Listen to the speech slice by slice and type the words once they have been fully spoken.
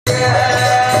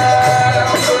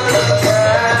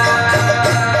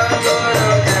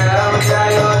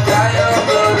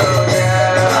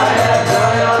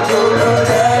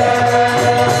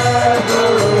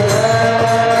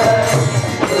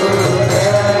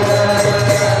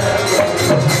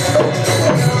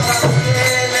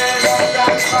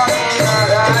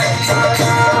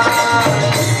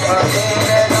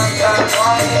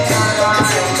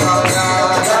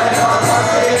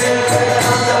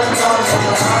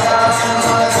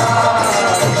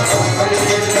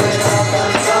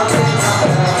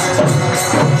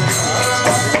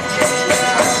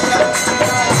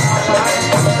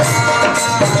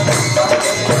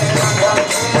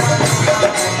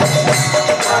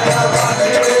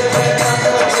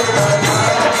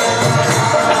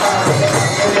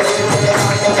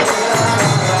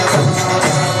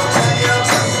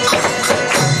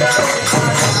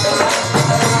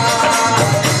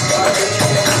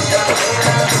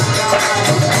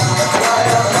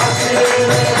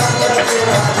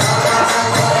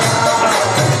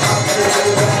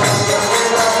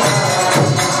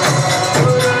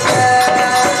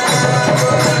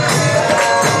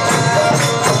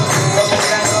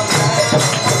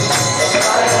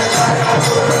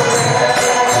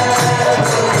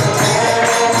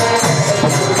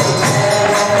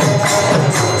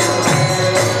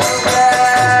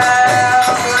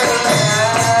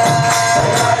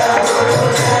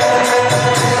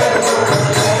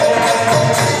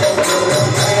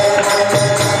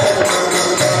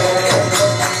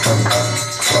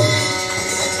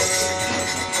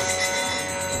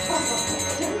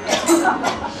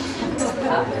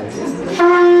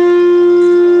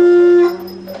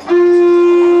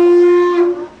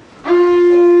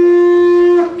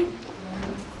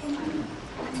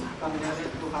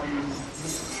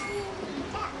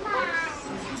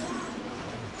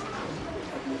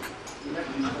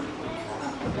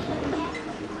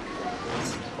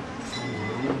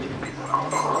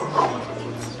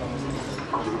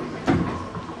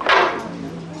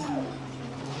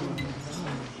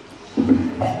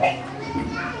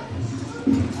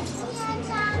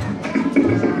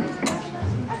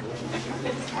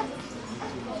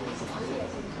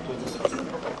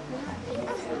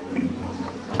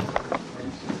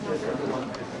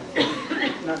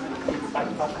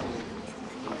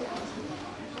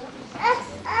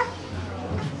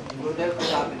therefore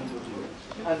I have been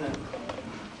and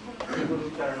Guru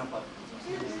Charanapat.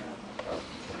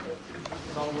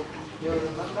 So you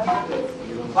remember?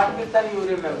 What kirtan you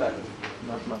remember?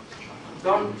 Not much.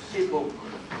 Don't see book.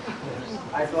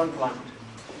 I don't want.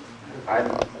 I'm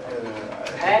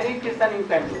Any kirtan you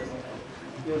can do.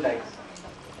 You like.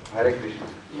 Hare Krishna.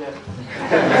 Yes.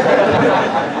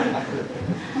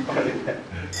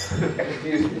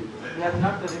 Excuse me. You have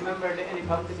not remembered any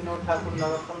Bhakti Vinod Thakur,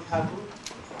 Narottam Thakur?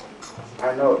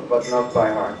 I know, but not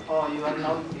by heart. Oh, you are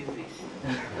now busy.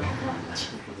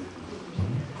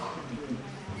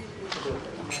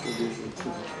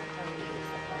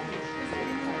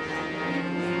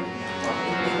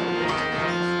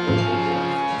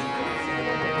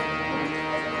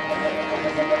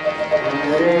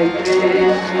 Hare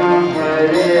Krishna,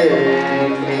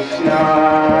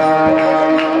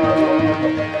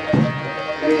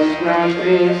 Krishna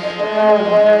Krishna,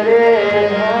 Hare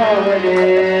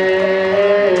Hare,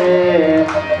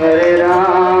 Hare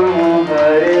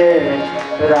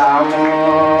Rama,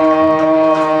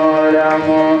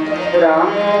 Rama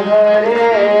Rama,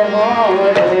 Hare Hare.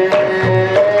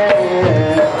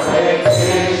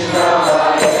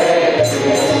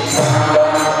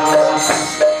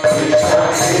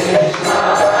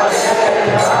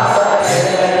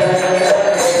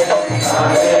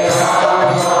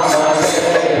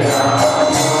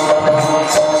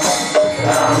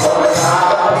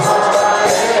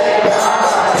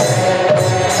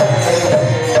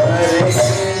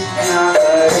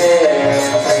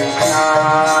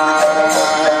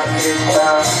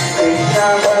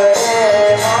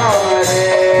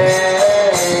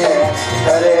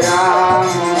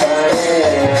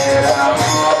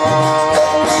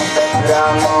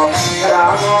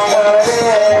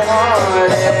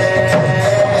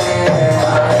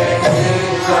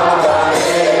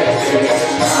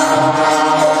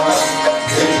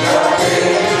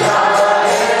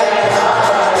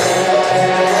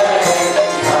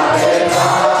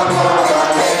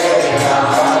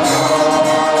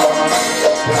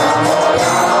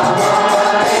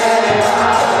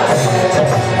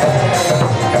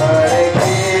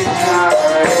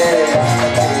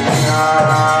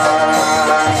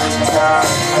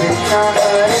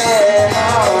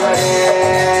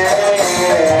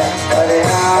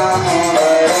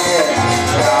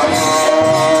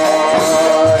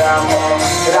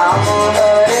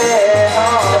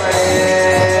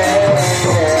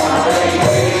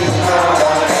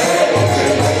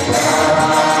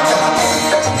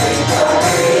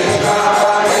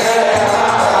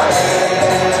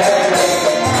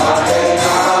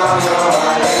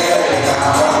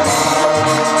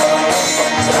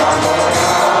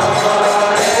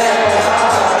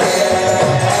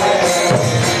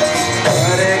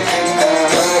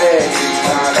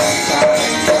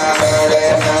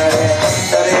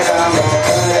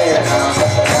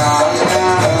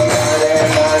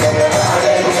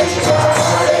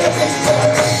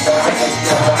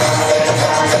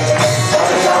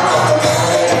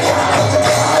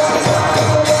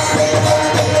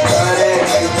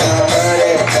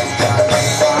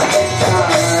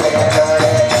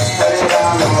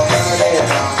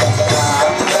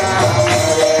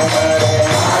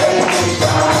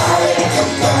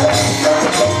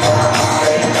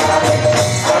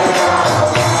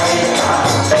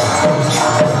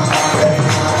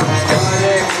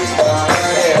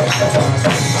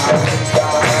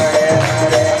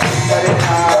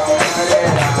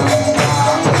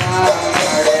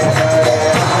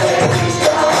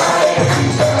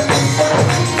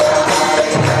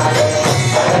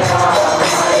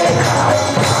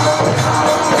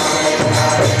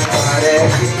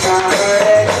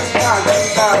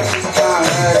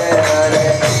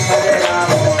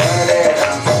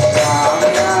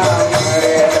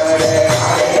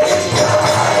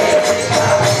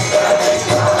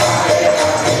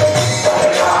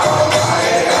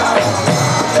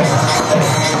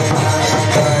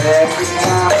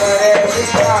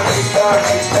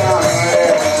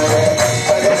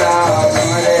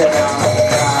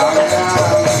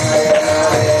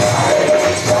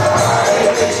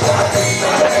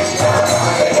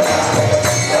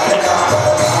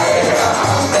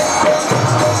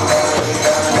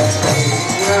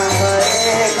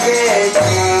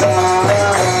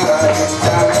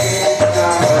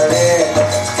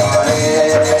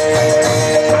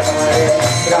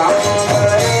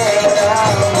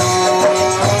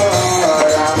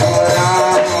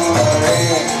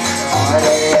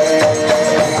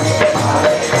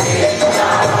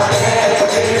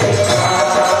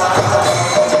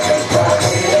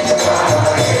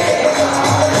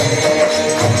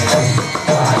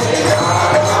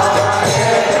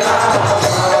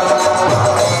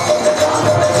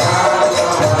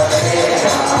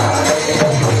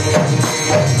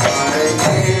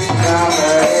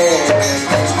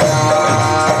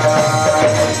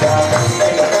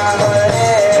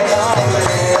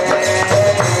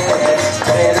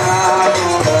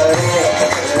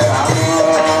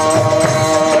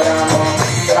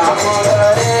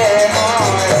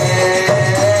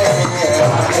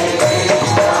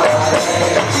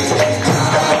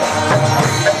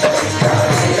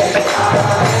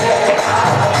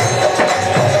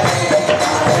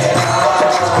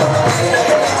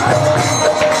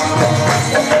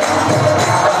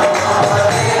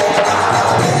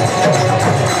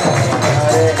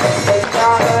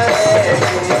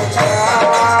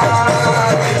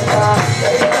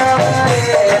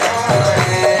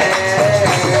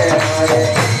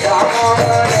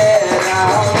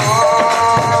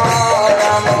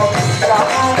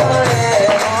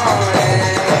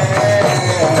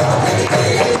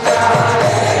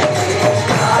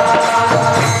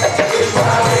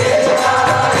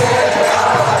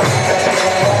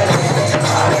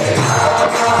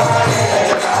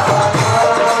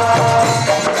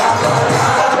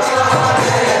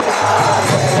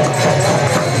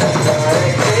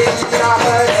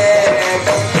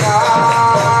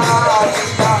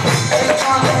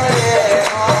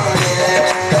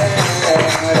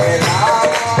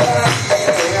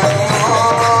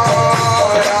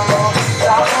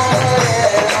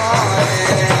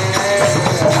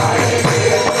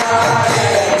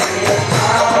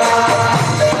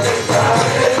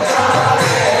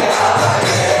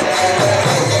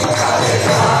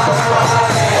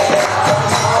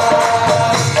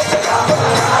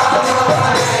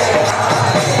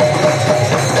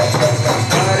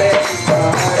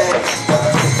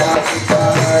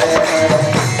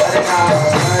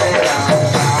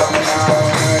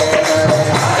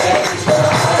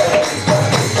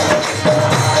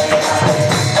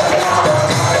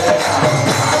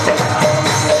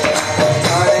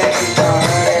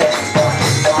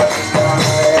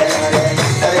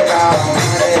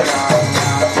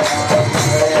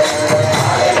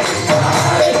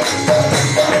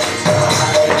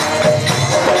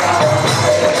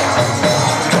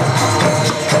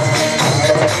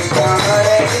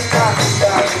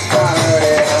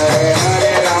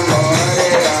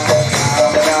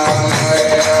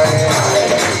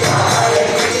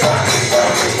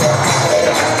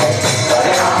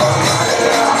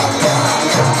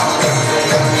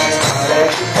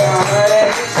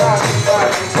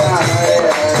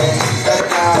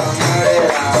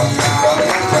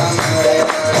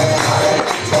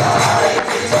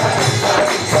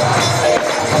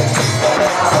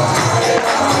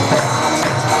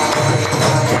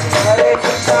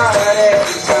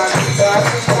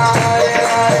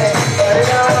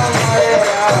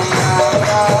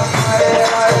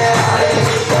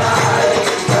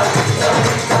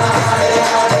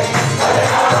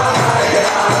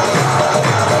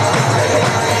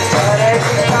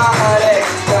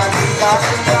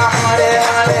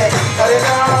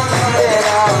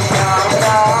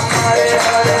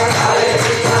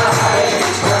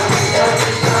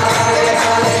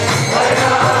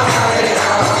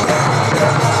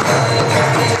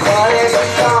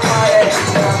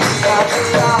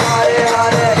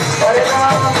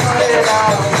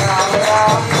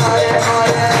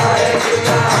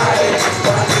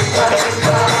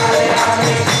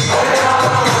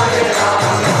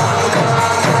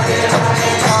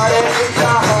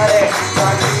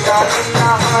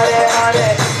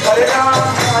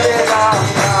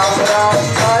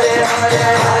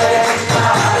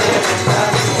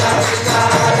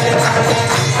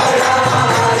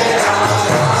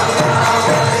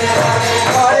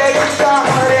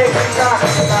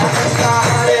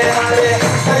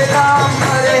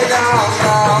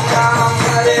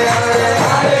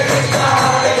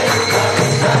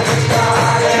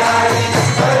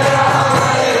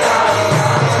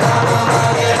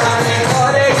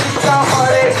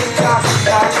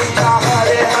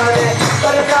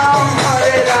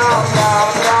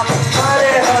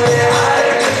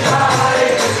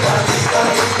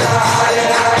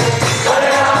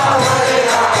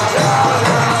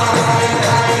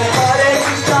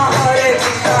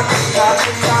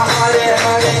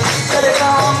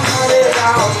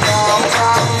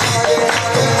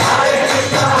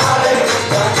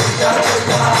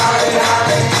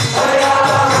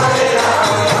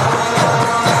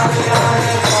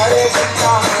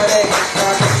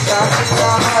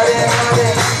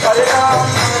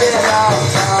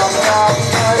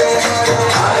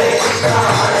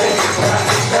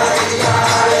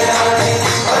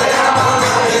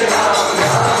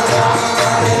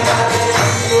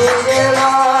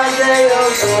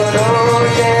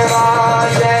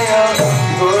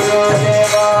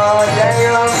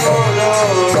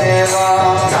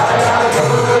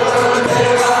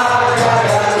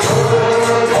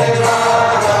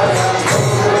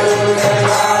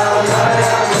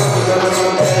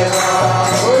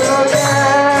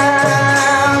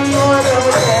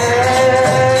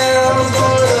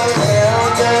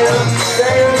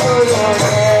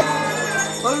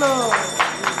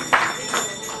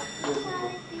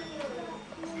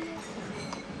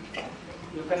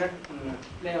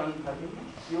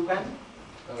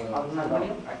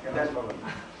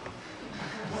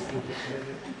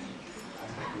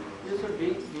 You should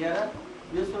be nearer.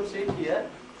 You should sit here.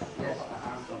 Yes.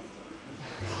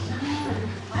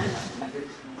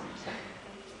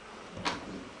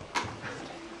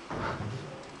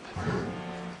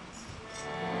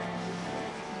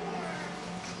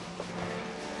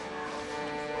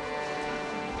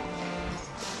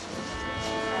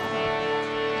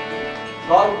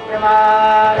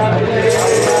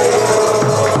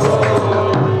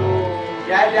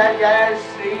 जय जय जय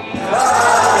श्री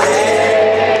हरे।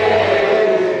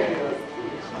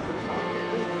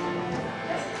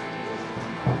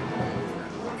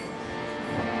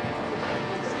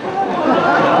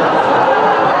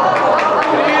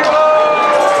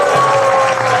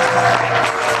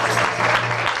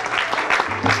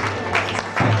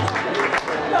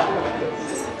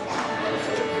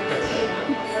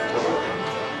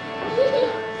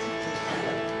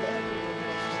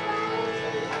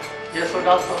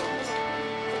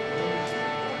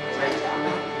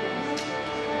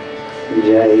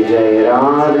 जय जय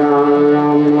राधा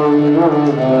रमण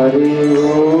हरि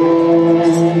ओम।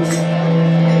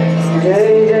 जय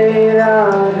जय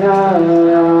राधा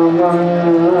रमण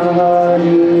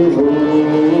हरि ओम।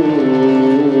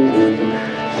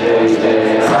 जय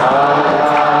जय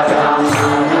राधा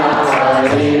रमण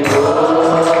हरि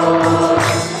ओम।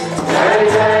 जय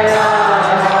जय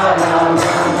राधा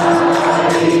रमण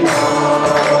हरि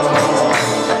ओम।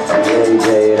 जय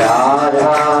जय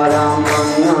राधा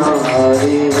रमण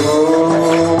हरि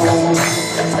ओम।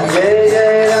 जय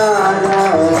जय Radha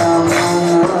Raman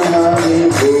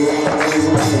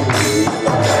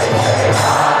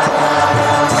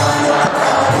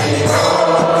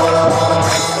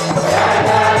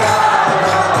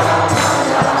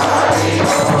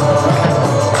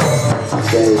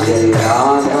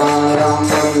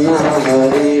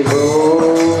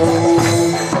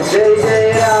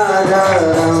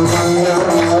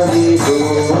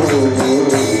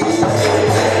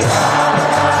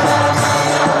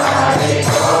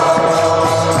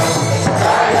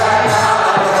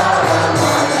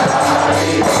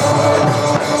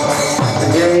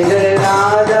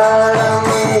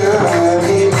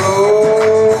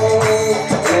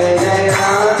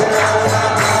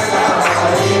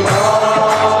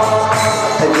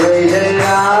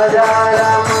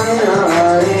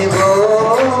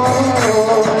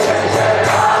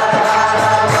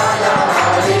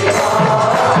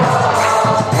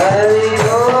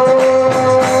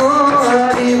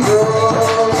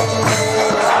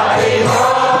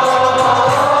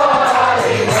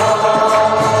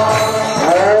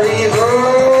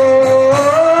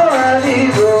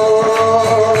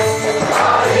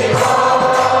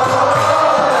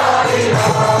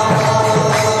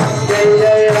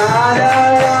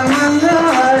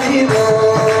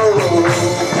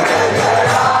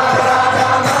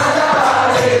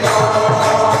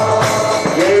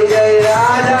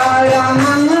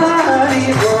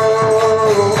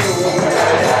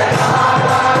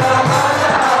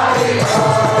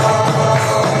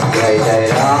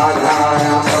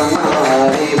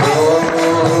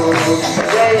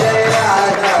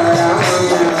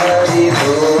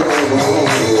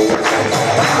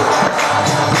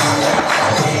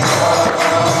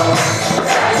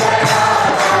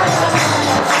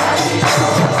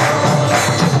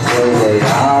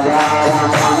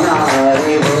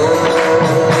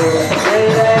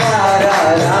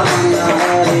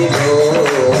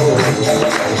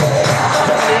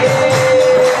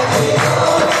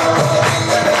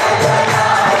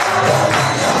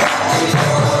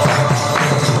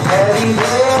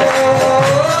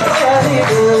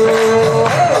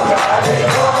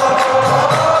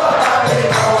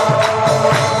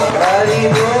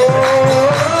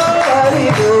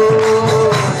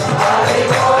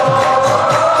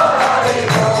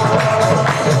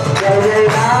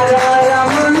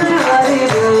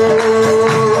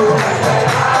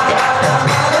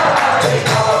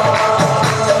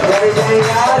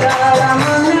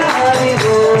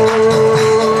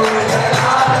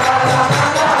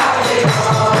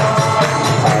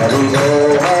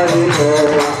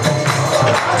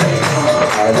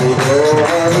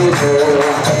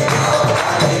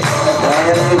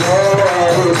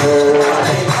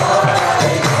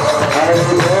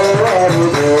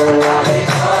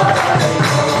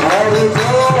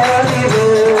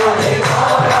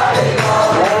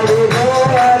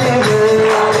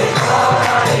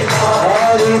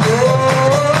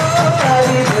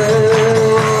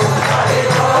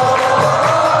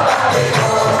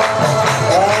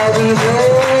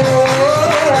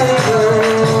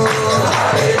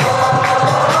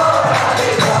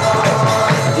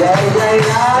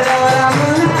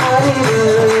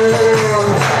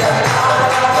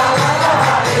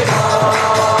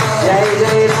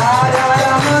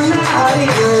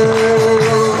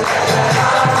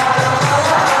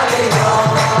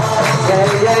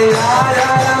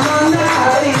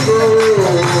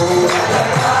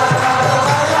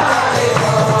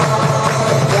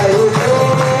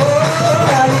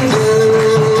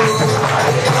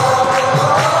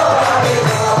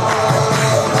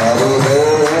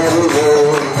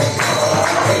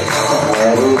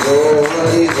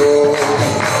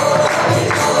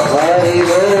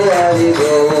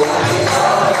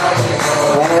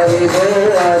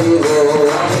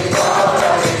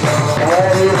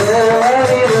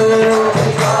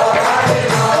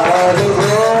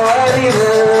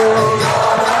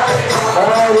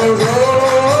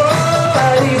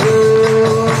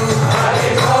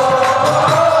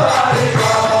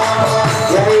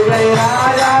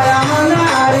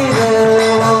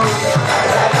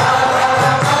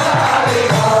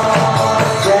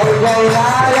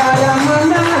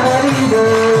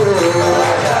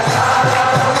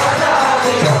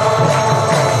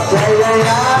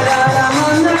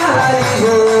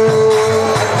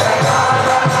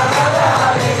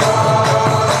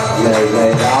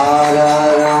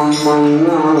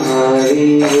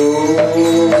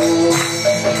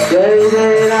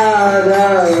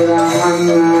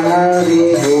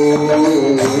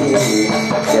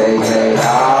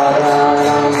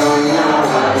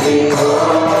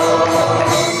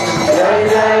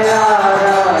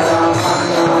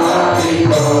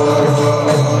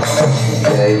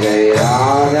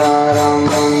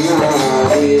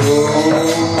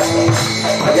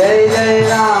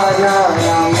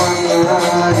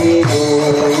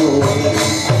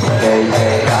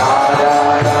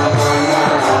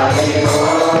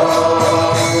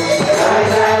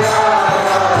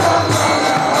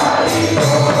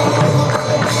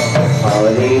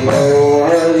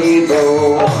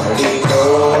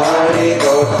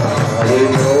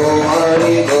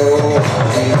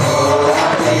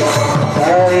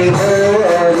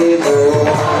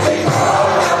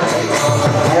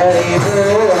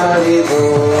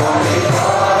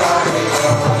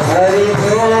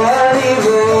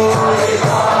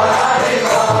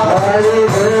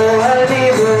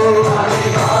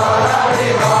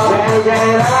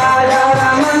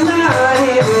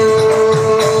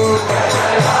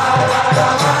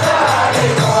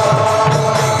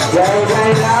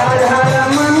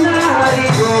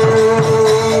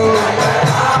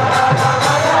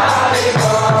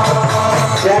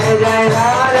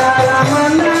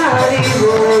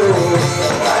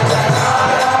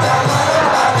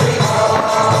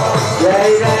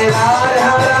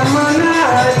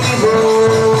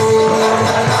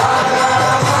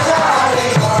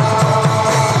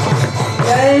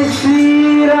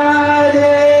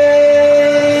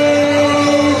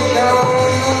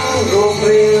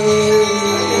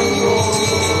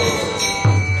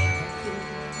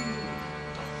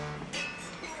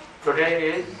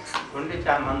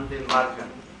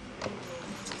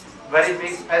Very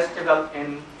big festival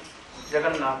in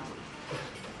Jagannath.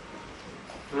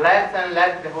 Lakhs and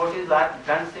lakhs devotees are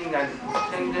dancing and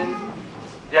singing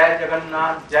Jai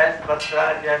Jagannath, Jai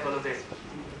Subhadra, Jai Baladev.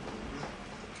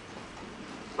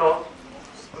 So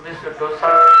we should do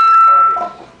something for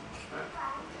this.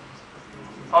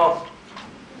 Oh,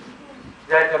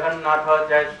 Jai Jagannath,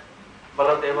 Jai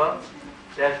Baladeva,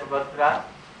 Jai Subhadra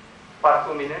for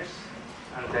 2 minutes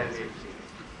and then we'll see.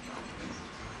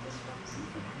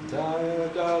 Jai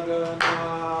Jagannath,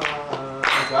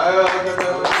 Jai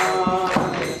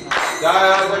Jagannath.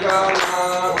 Jaya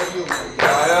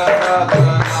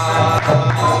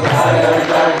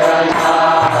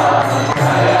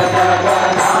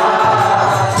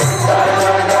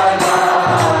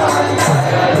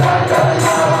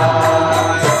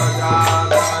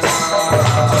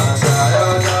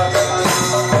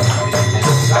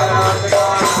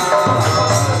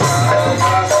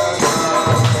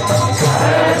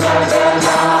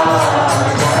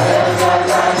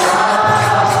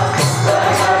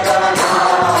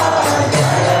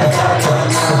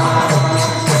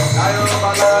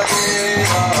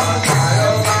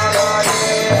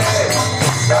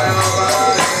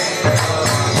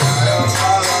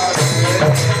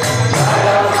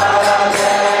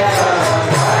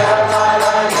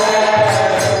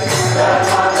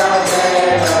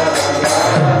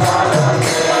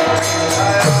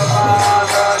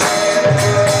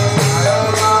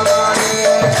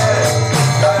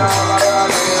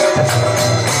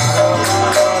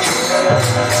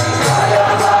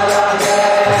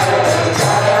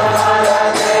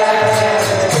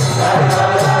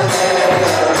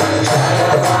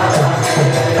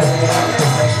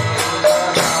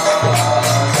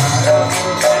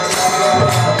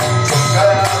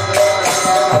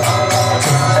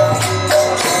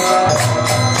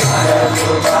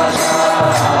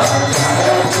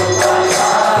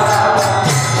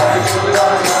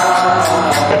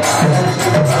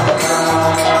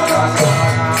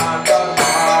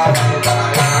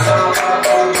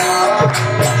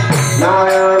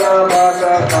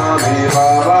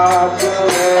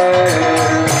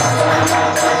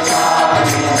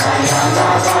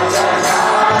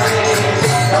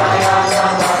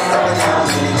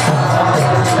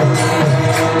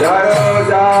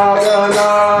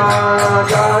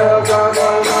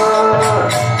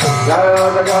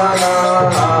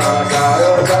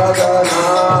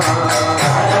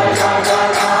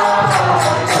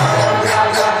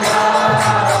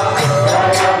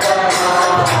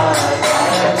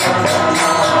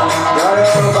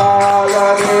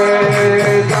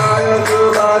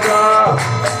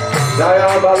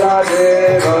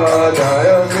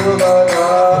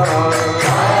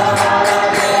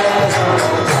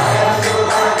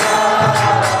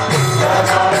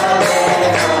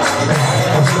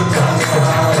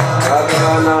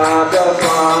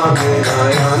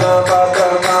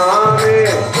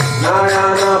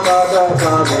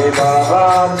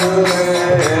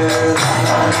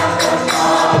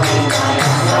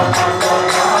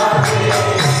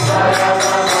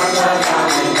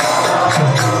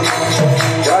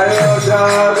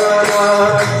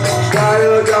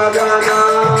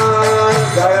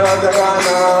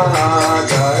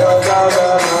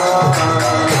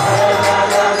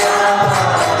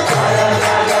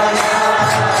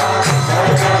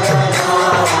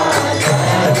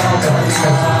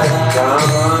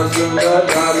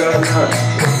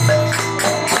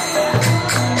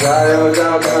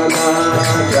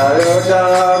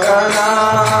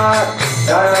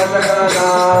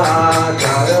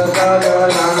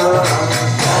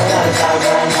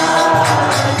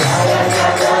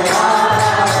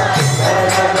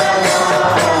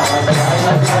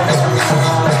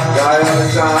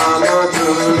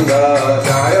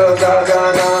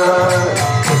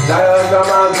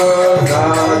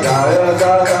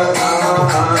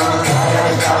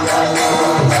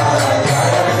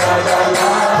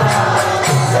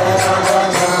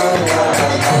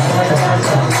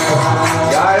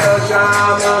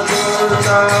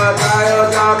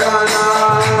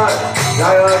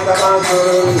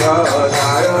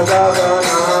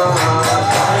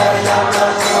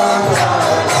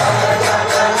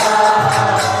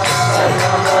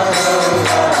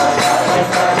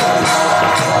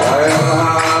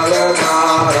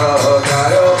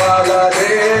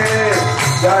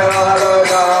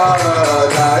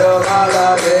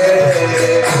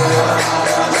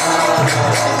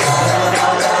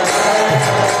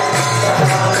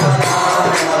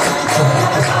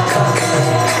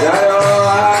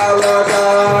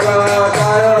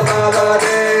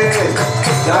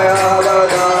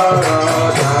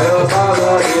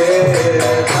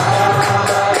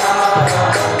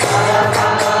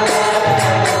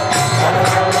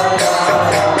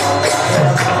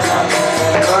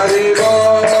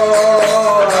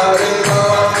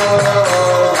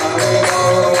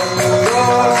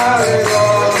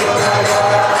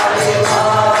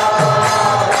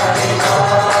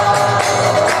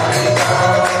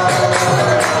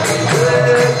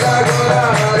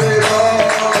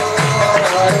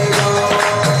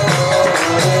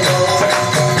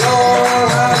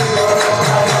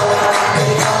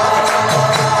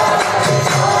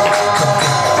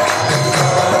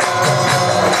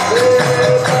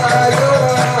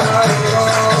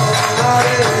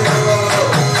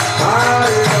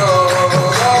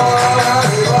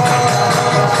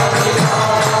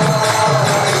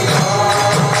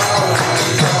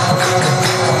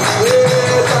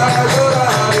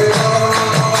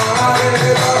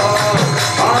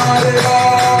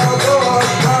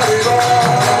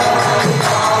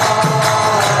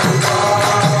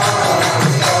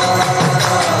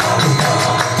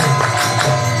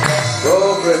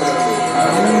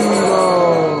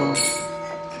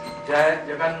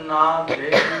Jagannath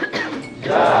देव की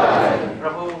जय,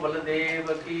 प्रभु बलदेव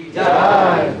की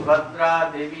जय, सुभद्रा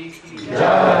देवी की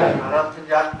जय, रथ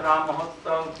यात्रा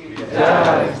महोत्सव की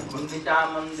जय, गुंडिचा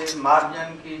मंदिर मार्जन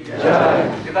की जय,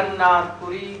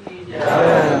 जगन्नाथपुरी की जय,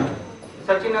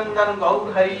 सचिनंदन गौर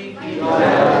हरि की जय,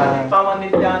 पवन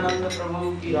नित्यानंद प्रभु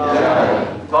की जय,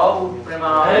 गौ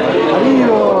प्रेमा हरि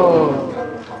बोल।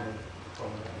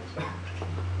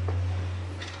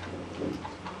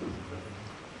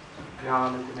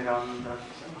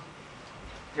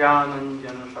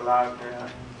 ज्ञानंजन शलाकया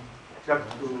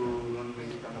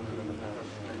चक्षुरुन्मिलितं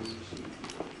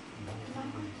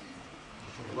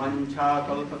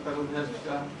वञ्चाकल्पतरुभ्यश्च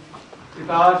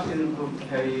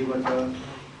कृपासिन्धुभ्यैव च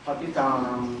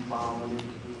पतितानां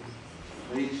पावनेभ्यो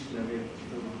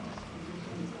वैष्णवेभ्यो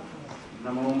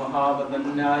नमो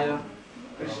महावदन्याय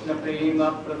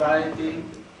कृष्णप्रेमप्रदायते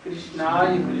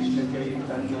कृष्णाय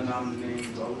कृष्णचैतन्यनाम्ने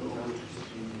गौरवाय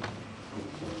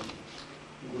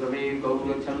गुरवे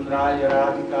गौरचन्द्राय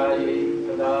राधिकायै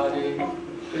तदारे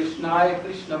कृष्णाय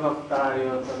कृष्णभक्ताय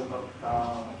तद्भक्ता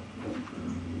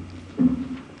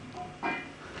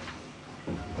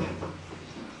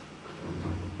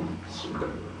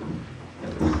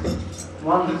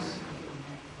Once,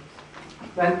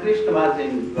 when Krishna was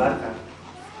in Dwarka,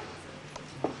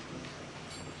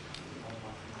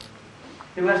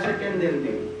 he was sitting in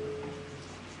the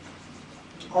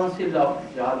council of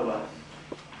Yadavas.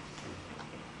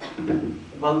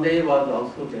 Baldev was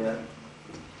also there.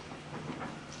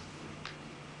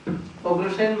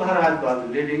 Ugrasen Maharaj was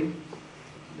leading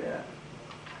there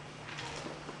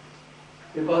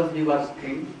because he was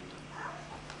king.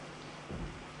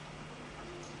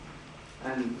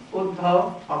 And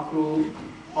Uddhav approved,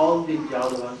 all the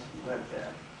Yadavas were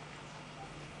there.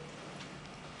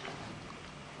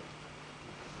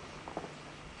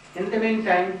 In the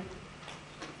meantime,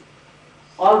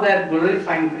 all were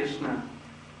glorifying Krishna.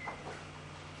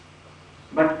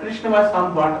 But Krishna was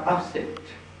somewhat upset.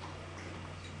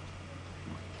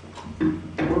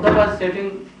 Uddhav was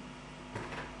sitting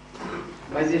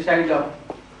by the side of.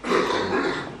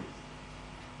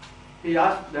 He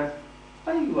asked that,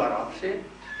 why you are upset?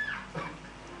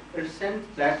 It seems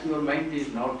that your mind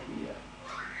is not here.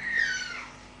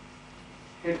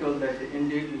 He told that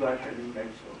indeed you are telling that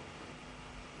so.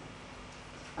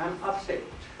 I am upset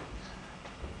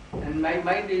and my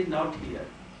mind is not here.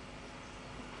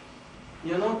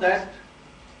 You know that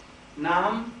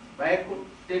Nam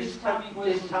Tisthami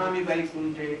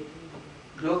Vaikunte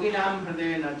Yoginam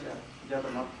Hridayana cha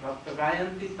Javanam Bhakta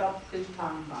Gayanti Tap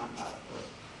Tistham Manara.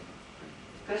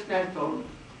 Krishna has told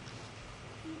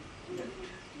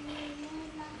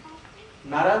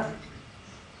Narad,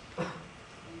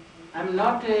 I am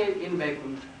not in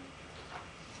Vaikuntha.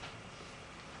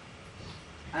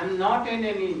 I am not in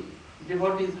any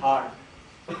devotee's heart.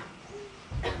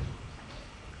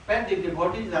 When the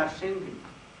devotees are singing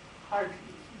heartily,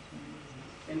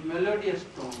 in melodious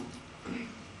tone,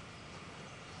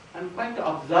 I am quite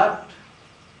absorbed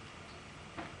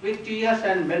with tears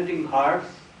and melting hearts.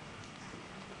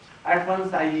 At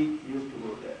once I used to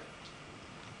go there.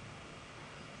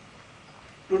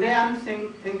 Today I am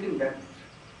thinking that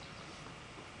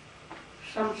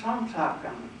some sounds are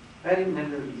coming, very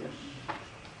melodious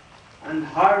and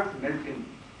heart melting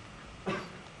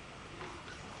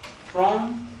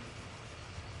from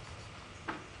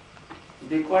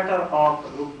the quarter of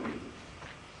Rukmini.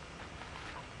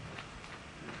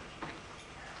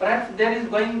 Perhaps there is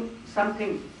going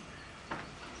something.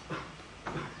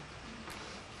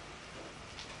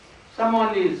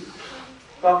 Someone is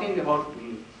talking about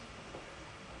me.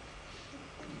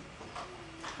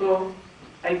 So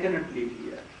I cannot live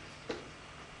here.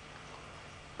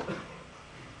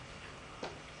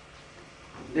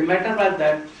 The matter was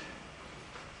that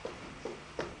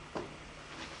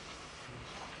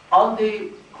all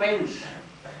the queens,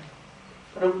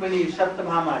 Rukmini,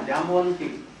 Satyabhama,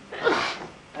 Jambanti,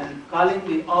 and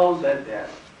Kalindi, all were there.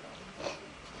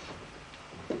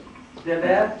 They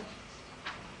were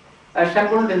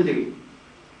assembled in the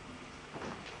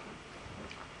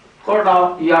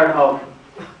courtyard of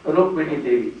Rukmini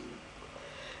Devi.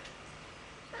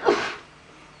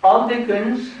 All the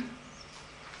queens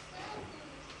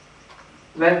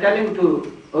were telling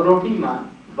to Rohima,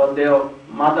 Baldev,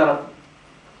 mother of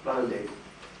Baldev,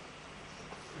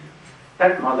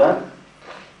 that mother,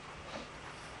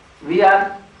 we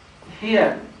are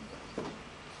here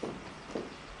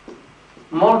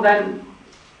more than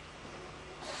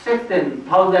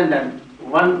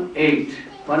 16,008,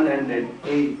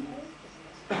 108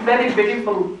 very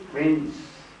beautiful queens.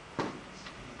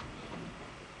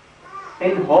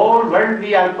 In whole world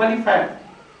we are qualified.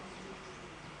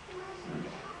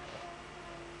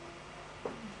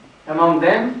 Among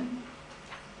them,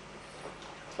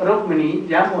 Rukmini,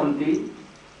 Jamanti,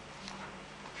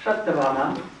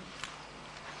 Satyabhama,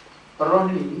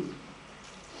 Rohini,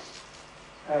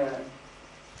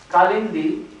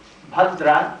 Kalindi,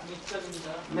 Bhadra,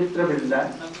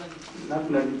 Mitravinda,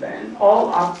 Nagnavinda, and all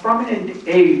are prominent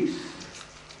aides.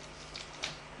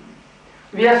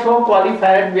 We are so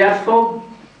qualified, we are so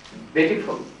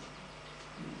beautiful,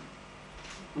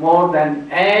 more than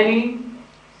any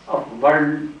of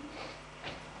world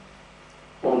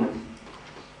women.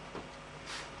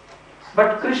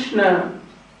 But Krishna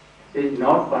is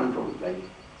not controlled by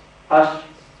us.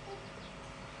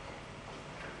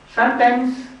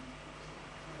 Sometimes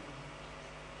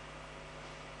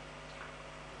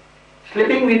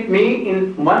sleeping with me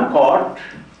in one cot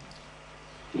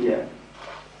here,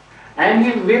 and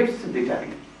he weeps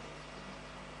bitterly.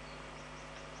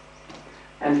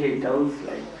 And he tells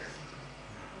like,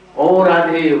 "Oh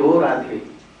Radhe,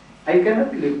 I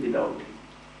cannot live without you.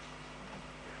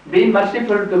 Be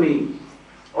merciful to me.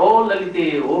 Oh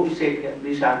Lalite, oh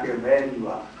Vishakha, where you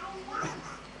are."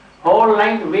 Whole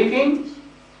night weeping,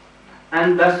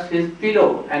 and thus his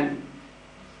pillow and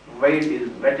weight is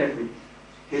wetted with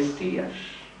his tears.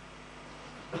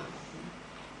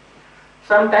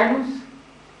 Sometimes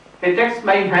he takes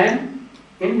my hand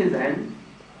in his hand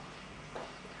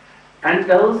and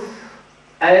tells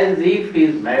as if he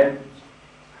is mad,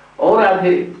 "Oh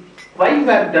Radhe, why you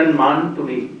have done man to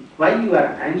me? Why you are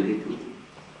angry to me?"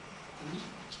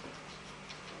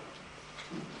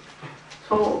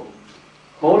 So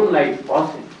whole life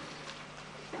passes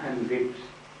and weeps.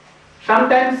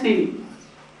 Sometimes he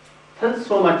feels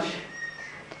so much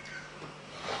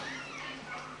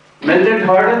melted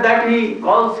hearted that he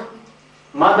calls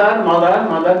mother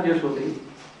Jashodhi,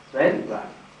 where you are?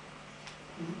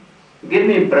 Give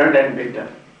me bread and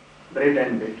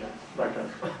butter.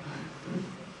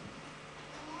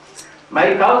 My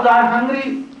cows are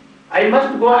hungry. I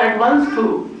must go at once to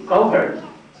cowherd.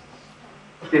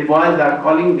 The boys are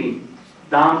calling me.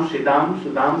 Dam, Shidam,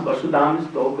 Sudam, Vasudam,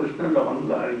 Sto, Krishna,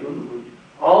 Lavanga, Arjun.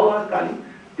 All are calling.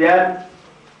 They are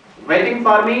waiting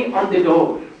for me on the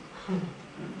door.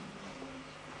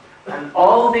 And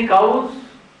all the cows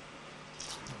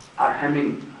are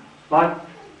humming. What?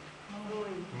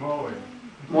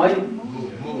 Mooing.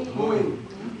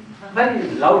 Very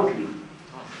loudly.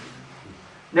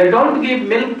 They don't give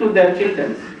milk to their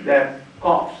children, their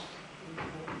calves.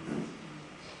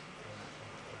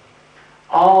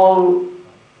 All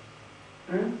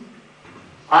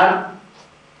are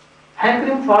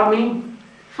hankering for me,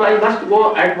 so I must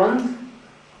go at once.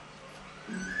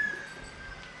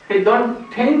 They don't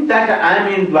think that I am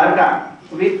in Dwarka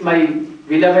with my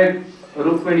beloved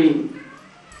Rukmini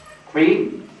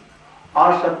queen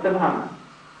or Satyabhama.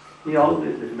 He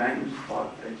always remains for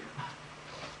pleasure.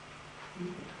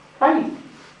 Why?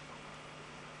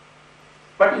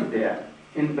 What is there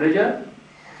in pleasure?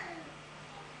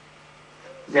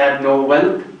 They have no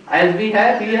wealth as we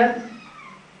have here.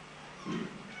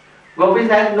 Gopis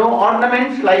have no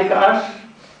ornaments like us.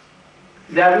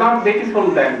 They are not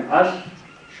beautiful than us.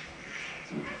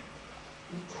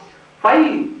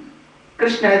 Why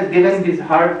Krishna has given his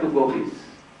heart to gopis?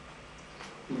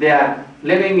 They are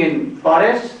living in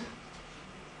forests.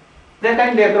 They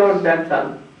can decorate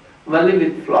themselves only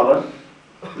with flowers,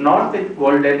 not with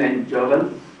golden and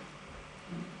jewels.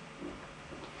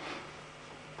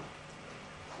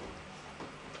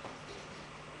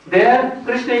 There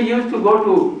Krishna used to go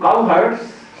to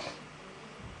cowherds,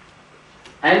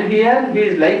 and here he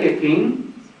is like a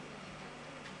king.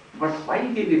 But why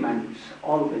he remains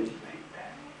always like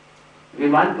that? We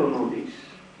want to know this.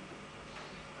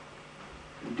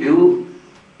 Do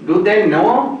they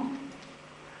know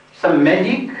some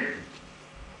magic?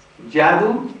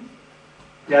 Jadoo?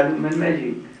 Jadoo means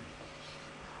magic.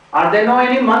 Or they know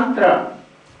any mantra?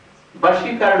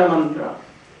 Vashikarna mantra.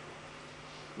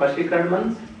 Vashikarna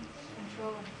mantra?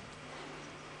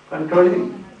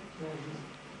 Controlling.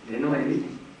 They know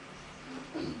anything.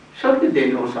 Surely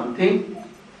they know something.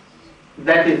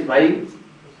 That is why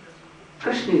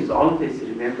Krishna is always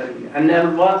remembering and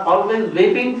always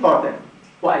waiting for them.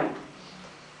 Why?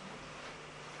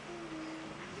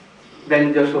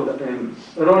 Then Jashoda,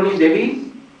 Roni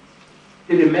Devi,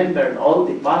 he remembered all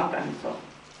the pastimes of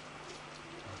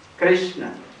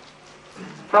Krishna.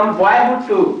 From boyhood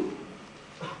to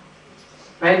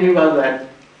when he was at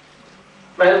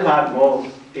 12 or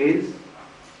more age,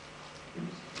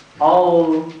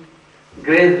 all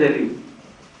gradually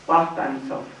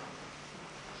pastimes of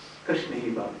Krishna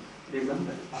he was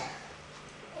remembered.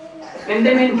 In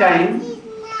the meantime,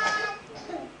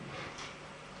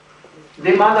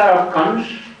 the mother of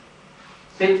Kansh,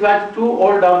 He was too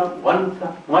old of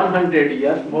 100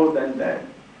 years, more than that.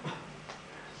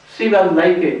 She was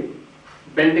like a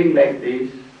bending like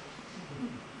this,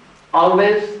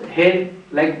 always head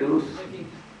like this,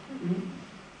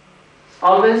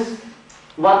 always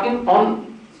walking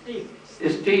on stick.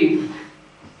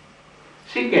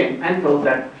 She came and told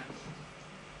that,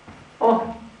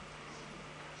 oh,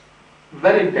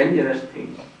 very dangerous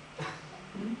thing.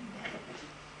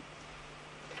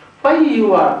 Why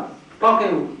you are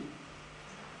talking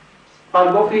for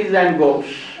gopis and gops?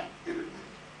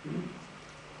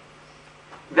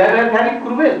 They were very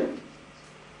cruel.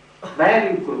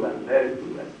 Very cruel, very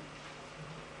cruel.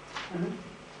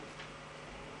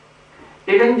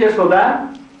 Even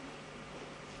Jasoda,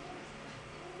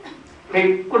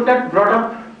 he could not brought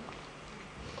up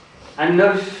and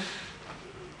nurse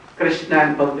Krishna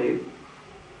and Baldev.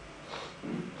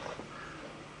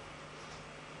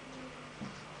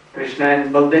 Krishna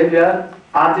and Baldev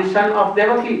are the son of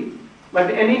Devaki,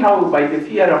 but anyhow, by the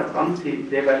fear of Kamsi,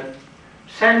 they were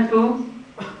sent to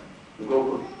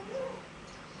Gokul.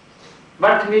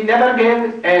 But we never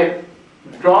gave a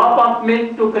drop of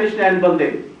milk to Krishna and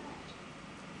Baldev.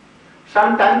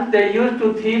 Sometimes they used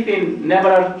to thief in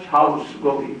neighbor's house,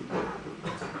 Gopi.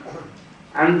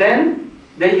 And then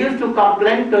they used to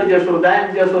complain to Jasoda,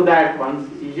 and Jasoda at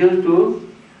once used to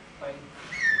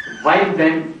wipe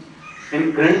them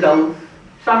in grindle,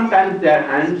 sometimes their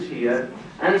hands here,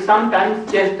 and sometimes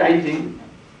chastising.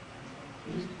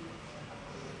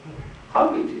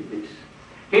 How it is this?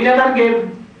 He never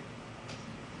gave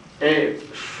a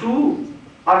shoe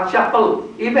or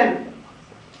chapel even,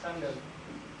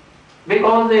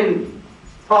 because in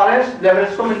forest there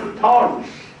were so many thorns.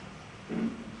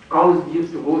 Cows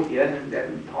used to go here and there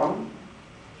in thorns,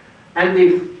 and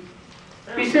the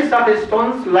pieces of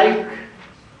stones like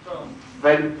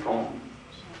very strong.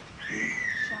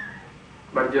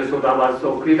 But Jasoda was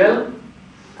so cruel,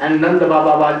 and Nanda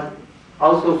Baba was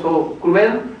also so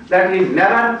cruel that he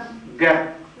never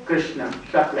gave Krishna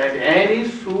supplied any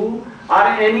shoe or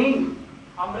any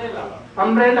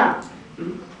umbrella.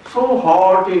 So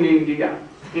hot in India,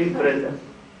 in present.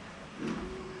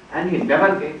 And he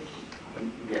never gave.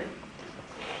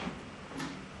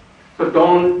 So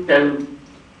don't tell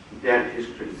their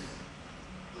histories.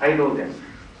 I know them.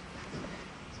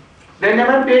 They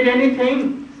never paid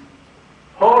anything.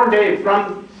 Whole day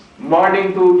from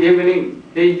morning to evening,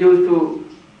 they used to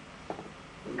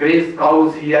graze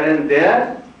cows here and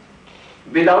there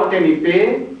without any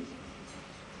pay,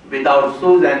 without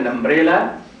shoes and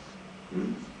umbrella.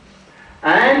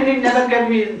 And he never gave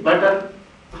me butter,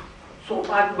 so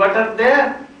much butter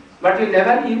there, but he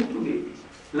never used to give.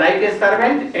 Like a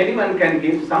servant, anyone can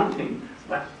give something,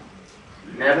 but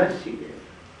never she gave.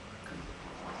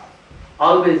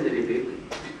 Always repeating.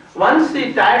 Once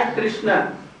he tied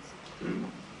Krishna,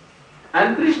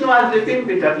 and Krishna was weeping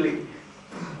bitterly.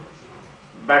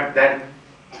 But that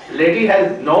lady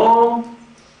has no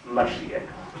mercy at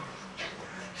all.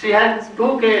 She had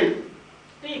took a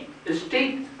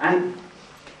stick and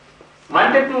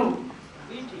wanted to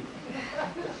beat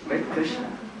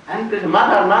Krishna. And Krishna,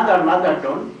 mother,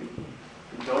 don't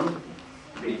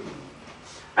beat.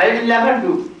 I will never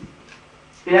do.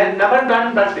 He had never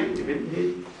done but with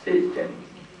his sister.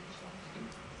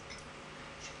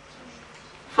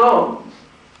 So,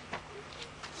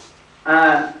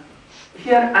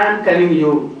 here I am telling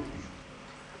you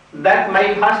that my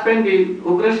husband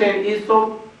Ugrasen is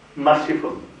so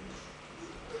merciful.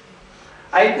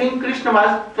 I think Krishna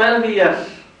was 12 years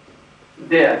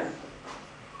there.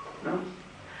 No?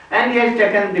 And he has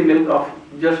taken the milk of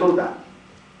Jasoda.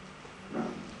 No?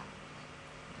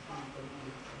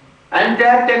 And they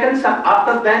have taken some,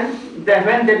 after then,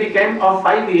 when they became of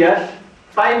 5 years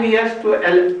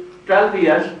to 12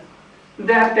 years,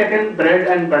 they have taken bread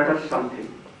and butter something.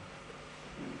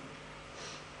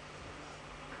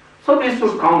 So we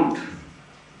should count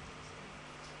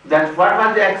that what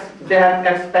was they have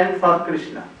expended for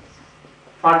Krishna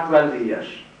for 12 years.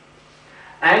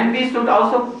 And we should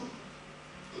also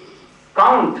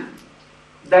count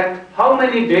that how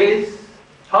many days,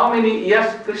 how many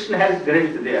years Krishna has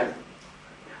graced there.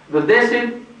 So they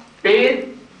should pay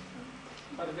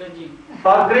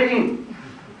for grazing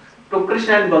to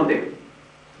Krishna and Baldev.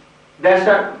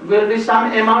 There will be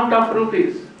some amount of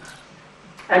rupees.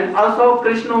 And also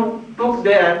Krishna took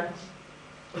there,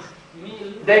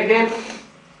 they gave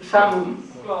some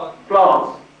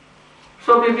cloth.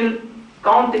 So we will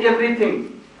count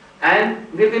everything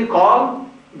and we will call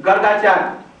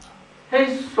Gargacharya. He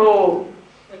is so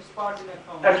expert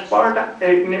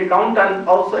in account and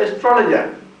also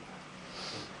astrologer.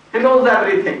 He knows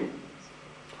everything.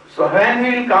 So when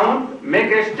we will count,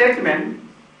 make a statement,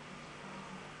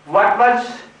 what was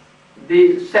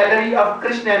the salary of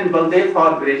Krishna and Baldev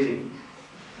for grazing,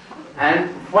 and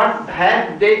what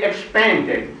had they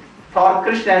expended for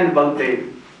Krishna and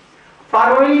Baldev.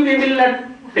 For only we will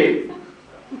not pay,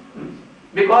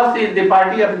 because it is the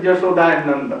party of Jashoda and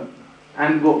Nanda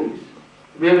and Gopis.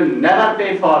 We will never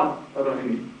pay for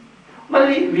Rohini.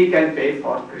 Only we can pay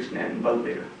for Krishna and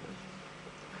Baldev.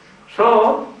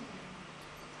 So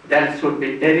there should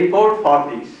be a report for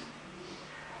this.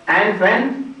 And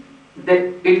when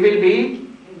it will be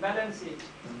balance it.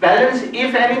 Balance,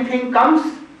 if anything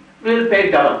comes, we will pay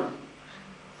double.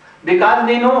 Because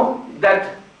we know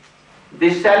that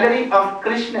the salary of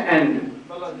Krishna and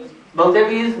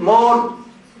Baldev is more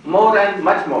and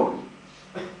much more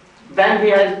than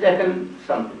he has taken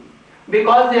something.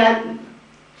 Because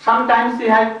sometimes he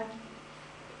had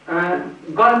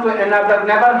gone to another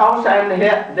neighbor house and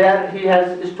there he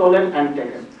has stolen and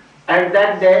taken. At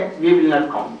that day we will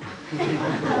not count.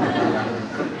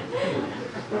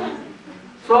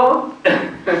 So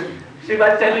she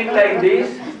was telling like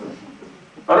this.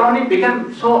 Rohini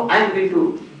became so angry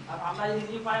too.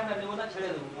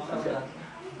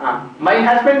 My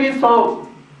husband is so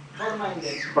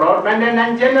broad-minded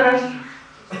and generous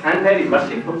and very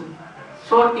merciful.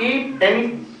 So if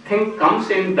anything comes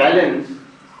in balance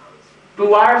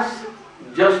towards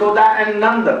Jashoda and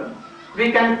Nanda,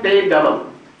 we can pay double.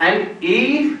 And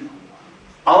if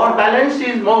our balance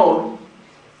is more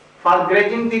for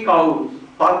grazing the cows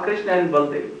for Krishna and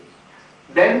Baldev,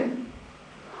 then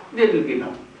we will give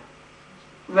up.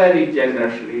 Very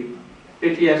generously,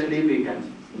 piteously we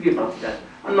can give up that.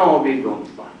 No, we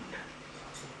don't want.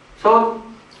 So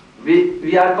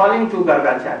we are calling to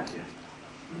Gargacharya.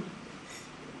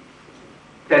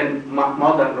 Then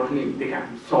Mother Rohini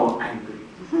became so angry.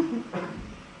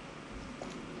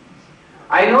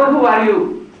 I know who are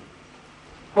you.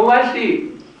 Who was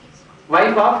she?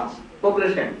 Wife of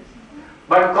Ugrasen.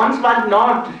 But Kans was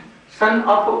not son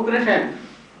of Ugrasen.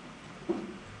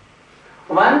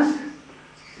 Once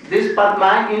this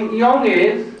Padma in young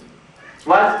age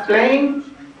was playing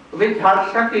with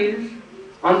her Sakhis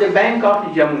on the bank of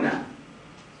Yamuna.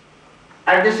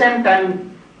 At the same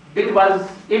time it was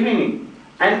evening,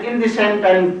 and in the same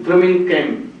time Drumil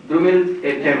came, Drumil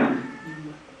a demon.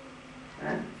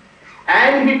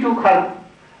 And he took her,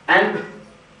 and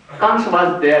Kans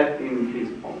was there in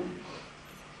his home.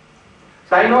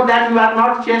 So I know that you are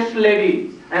not chaste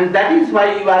lady, and that is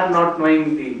why you are not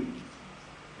knowing the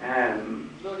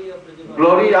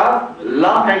glory of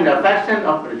love and affection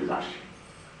of Brajavasi.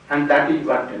 And that is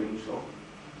what telling so.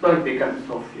 So he becomes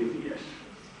so furious.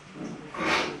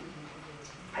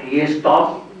 He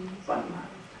stopped Padma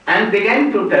and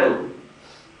began to tell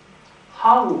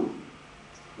how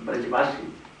Brajavasi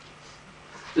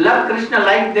love Krishna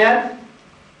like their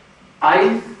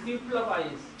eyes. People of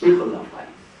eyes. People of eyes.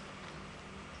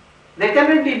 They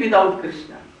cannot be without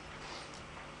Krishna.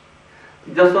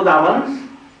 Jashoda once,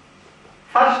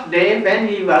 first day when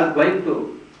he was going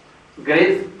to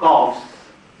graze calves,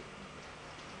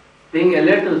 being a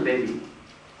little baby,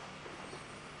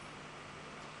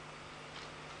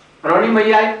 Rohini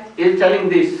Maiya is telling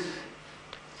this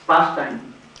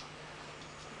pastime,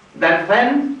 that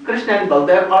when Krishna and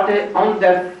Baldev on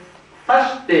their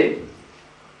first day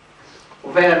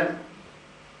were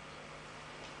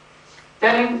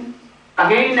telling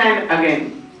again and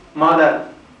again, Mother,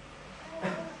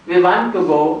 we want to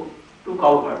go to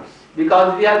cowherds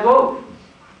because we are goat.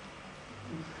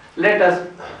 Let us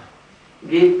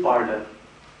give order.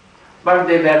 But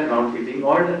they were not giving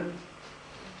order.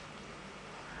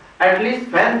 At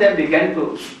least when they began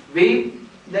to weep,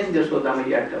 then Jashoda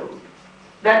Maiya told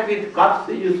that with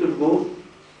cups you should go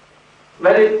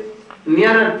very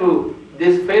nearer to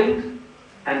this field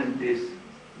and this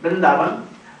Vrindavan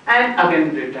and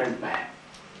again return back.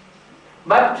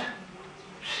 But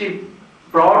she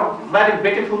brought very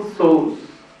beautiful souls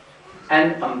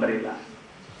and umbrella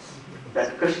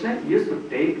that Krishna you should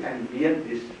take and wear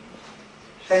this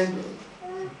sandal.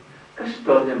 Krishna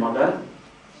told the mother,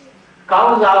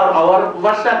 cows are our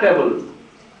worshipable.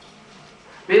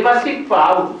 We worship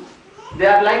cows. They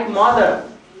are like mother.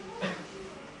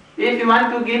 If you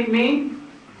want to give me,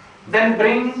 then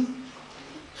bring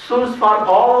shoes for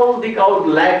all the cows,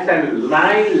 lakhs and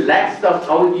 9 lakhs of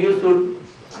cows you should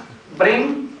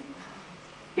bring.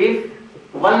 If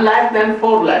 1 lakh, then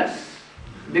 4 lakhs,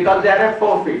 because there are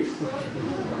 4 feet.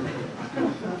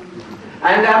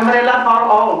 And umbrella for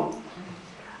all.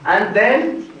 And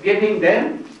then giving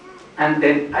them, and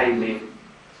then I may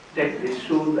take the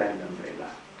shoes and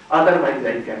umbrella. Otherwise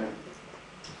I cannot.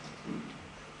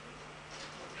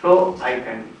 So I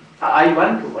can I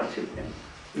want to worship them.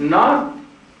 Not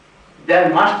their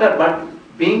master, but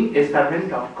being a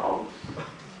servant of cows.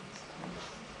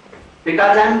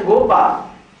 Because I am Gopal.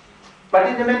 What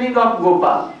is the meaning of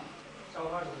Gopal?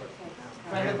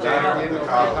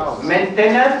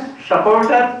 Maintainer,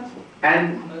 supporter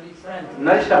and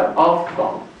nurturer of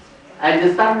cows. As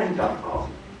a servant of cows.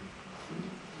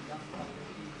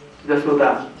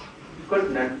 Yashoda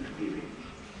could not give it.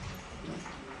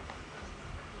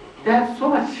 They have so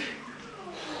much.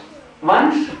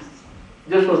 Once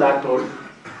Yashoda told,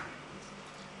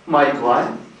 my boy,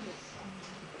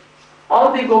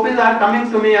 all the gopis are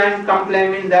coming to me and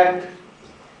complaining that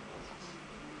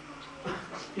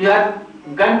you have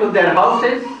gone to their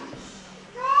houses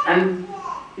and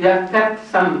you have kept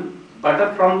some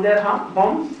butter from their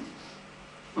homes.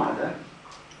 Mother,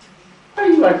 why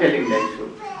you are telling that so?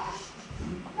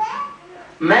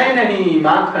 मैं नहीं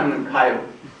माखन खायो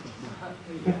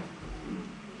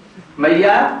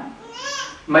मैया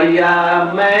मैया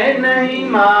मैं नहीं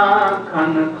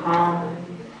माखन खाऊं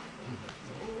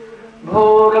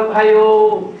भोर भयो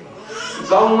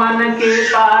गौवन के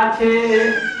पाछे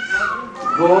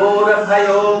भोर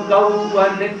भयो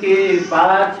गौवन के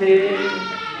पाछे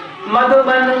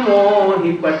मधुबन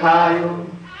मोहि पठायो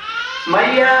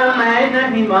मैया मैं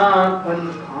नहीं माखन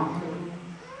खाऊं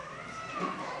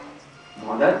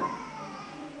Mother,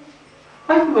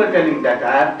 why you were telling that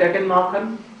I have taken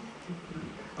makhan?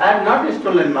 I have not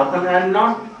stolen makhan, I have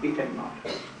not eaten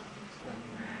makhan.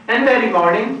 And very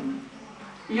morning,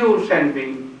 you sent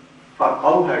me for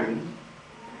cow herding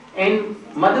in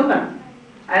Madhuban,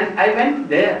 and I went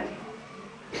there.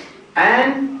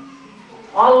 And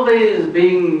always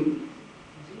being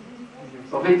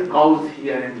with cows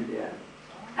here and there.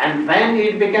 And when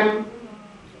it became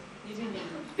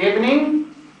evening,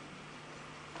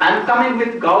 I am coming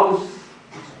with cows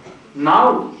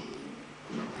now,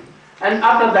 and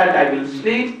after that I will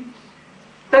sleep.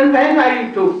 Then when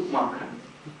I took makhan,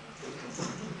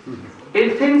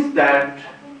 it thinks that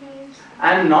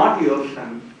I am not your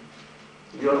son,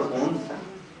 your own son.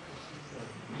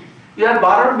 You have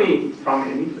borrowed me from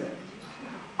anywhere,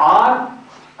 or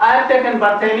I have taken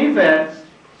birth anywhere,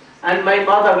 and my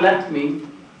mother left me,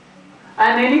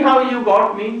 and anyhow you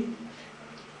got me.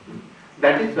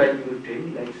 That is why you tell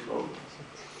me like so.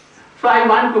 So I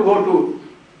want to go to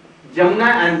Jamuna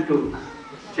and to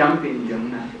jump in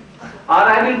Jamuna. Or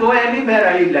I will go anywhere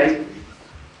I like.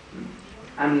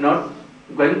 I am not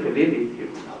going to live with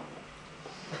you now.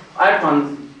 At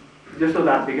once,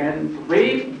 Yashoda began to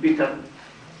weep bitter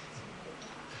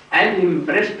and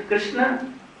impressed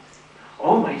Krishna.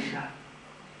 Oh my son,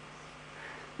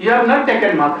 you have not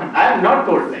taken makhan. I have not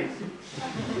told lies.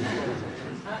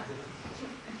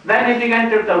 Then he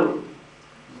began to tell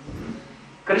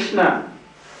Krishna,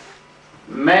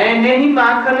 मैंने ही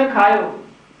माखन खायो.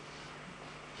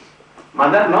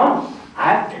 Mother, no,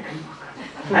 I have taken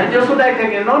makhan. And Yashoda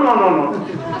taken, no.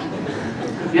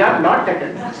 You have not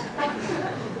taken.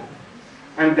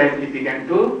 And then he began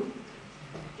to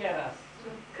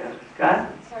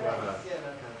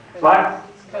what?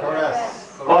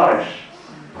 Chorus.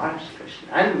 Krishna.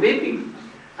 And weeping.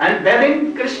 And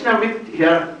begging Krishna with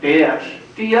her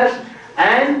tears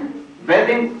and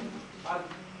bathing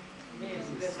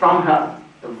from her.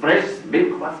 The fresh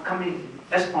milk was coming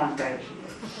spontaneously.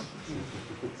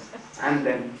 And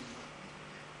then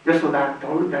Yashoda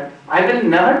told that I will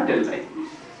never tell like this.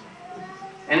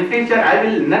 In future I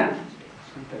will not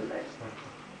tell like this.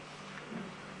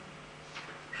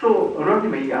 So Roti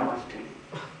Maiya was telling.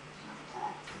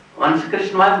 Once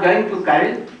Krishna was going to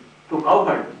carry to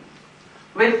cowherd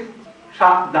with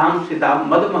Shakdam, Siddham,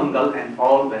 Madhumangal and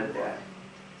all were there.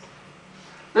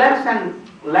 Lakhs and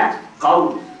lakhs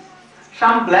cows,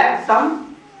 some black,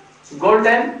 some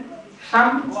golden,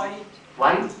 some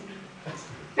white.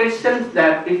 It seems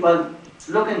that it was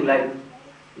looking like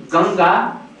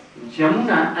Ganga,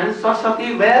 Jamuna and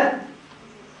Saraswati were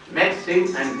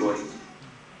mixing and going.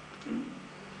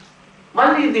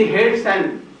 Only the heads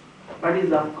and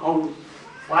bodies of cows,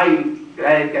 white,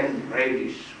 black and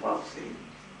reddish was seen.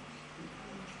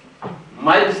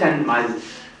 Miles and miles.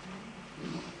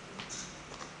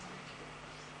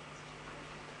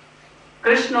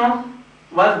 Krishna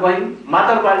was going,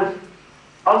 Mother was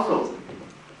also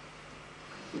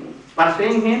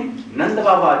pursuing him, Nanda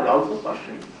Baba is also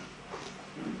pursuing him.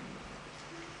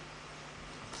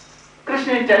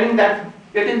 Krishna is telling that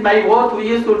it is my oath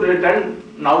you should return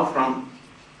now from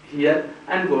here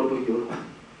and go to your home.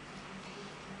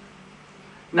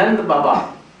 Nanda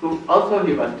Baba, who also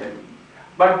he was telling,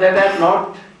 but they were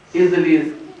not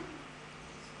easily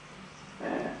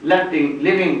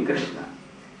leaving Krishna.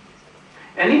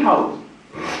 Anyhow,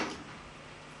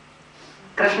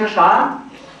 Krishna saw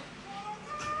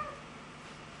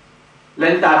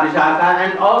Lalita, Vishaka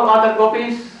and all other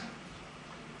gopis,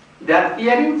 they are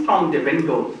peering from the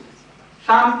windows,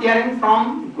 some peering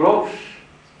from groves,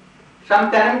 some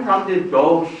peering from the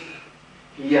doors,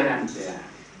 here and there.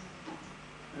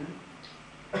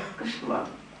 Krishna was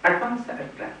at once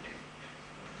attracted.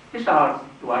 He saw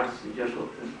towards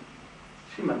Yashoda,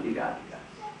 Srimati Radhika.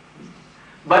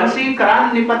 Bansi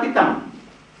Karan Nipatitam.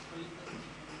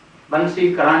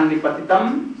 Bansi Karan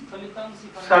Nipatitam.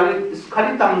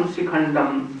 Skalitam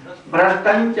Sikhandam.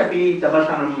 Brashtan Chapi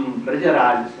Tabasanam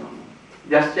Brajarajasam.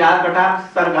 Jasya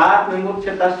Katak Sargat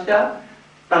Vimukchatasya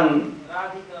Tang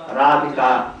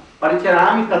Radhika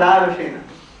Paricharami Kadarashena.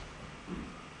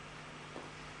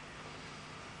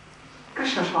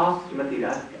 Krishna saw Srimati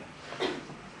Radhika.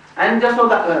 And just so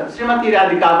that Srimati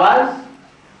Radhika was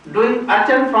doing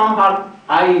archan from her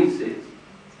eyes.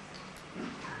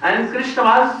 And Krishna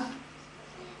was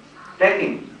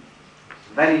taking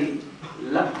very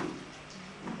lovely.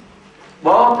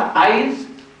 Both eyes,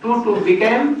 two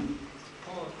became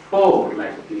four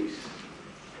like this.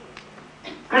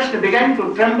 Krishna began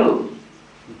to tremble.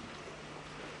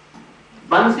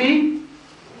 Bansi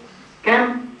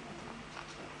came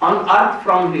on earth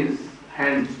from his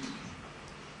hands.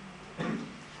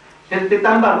 His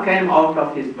pitambar came out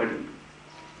of his body.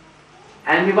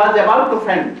 And he was about to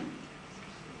faint.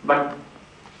 But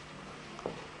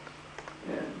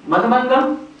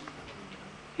Madhumangam,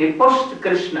 he pushed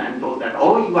Krishna and told that,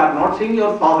 oh, you are not seeing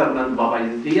your father, Nand Baba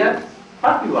is here.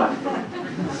 What you are doing?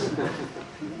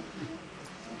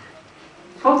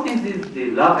 So this is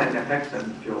the love and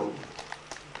affection pure.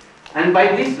 And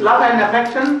by this love and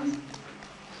affection,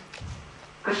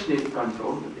 Krishna is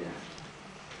controlled there.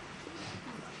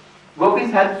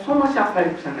 Gopis have so much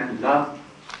affection and love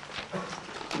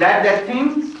that they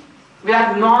think we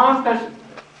have not a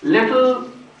little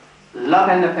love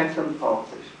and affection for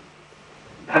Krishna.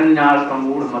 Dhanyas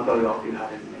Kamud Matoyo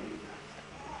Viharin.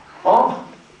 Oh,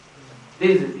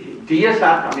 these deers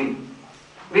are coming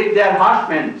with their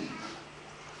husbands.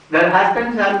 Their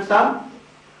husbands have some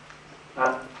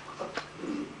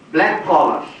black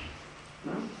collars.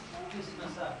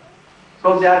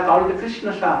 So they are called the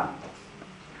Krishna Shah.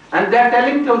 And they are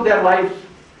telling to their wives,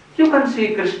 you can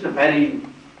see Krishna very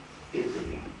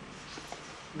easily.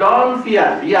 Don't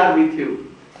fear, we are with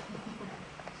you.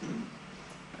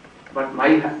 But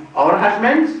our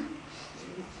husbands,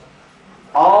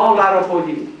 all are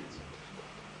opposing.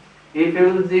 If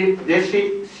they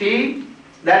see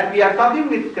that we are talking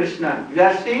with Krishna, we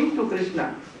are saying to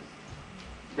Krishna,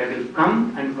 they will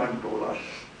come and control us.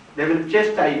 They will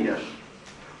chastise us.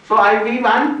 So we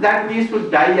want that we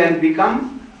should die and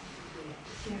become.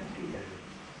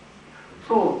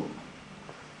 So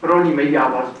Roni Maya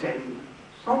was telling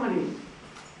so many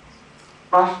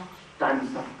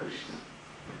pastimes of Krishna.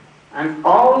 And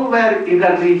all were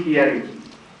eagerly hearing.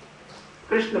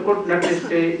 Krishna could not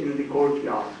stay in the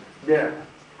courtyard there,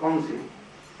 council.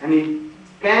 And he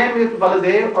came with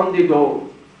Baladev on the door.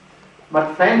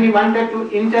 But when he wanted to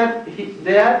enter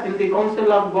there in the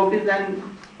council of Gopis and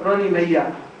Roni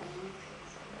Maya,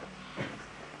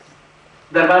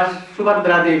 there was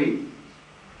Subhadra Devi,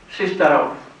 sister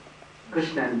of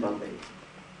Krishna and Baladev.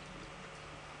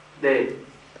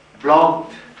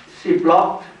 She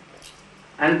blocked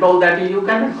and told that you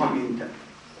cannot come in.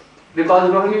 Because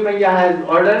Rohini Maya has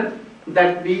ordered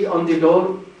that be on the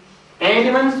door, any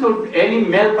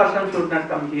male person should not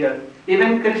come here.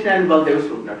 Even Krishna and Baladev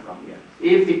should not come here.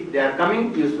 If they are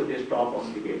coming, you should stop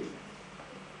on the gate.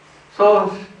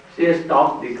 So she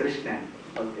stopped the Krishna and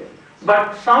Baladev.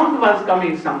 But sound was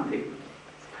coming something.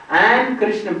 And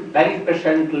Krishna very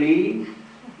patiently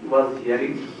was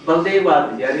hearing, Baladev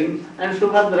was hearing, and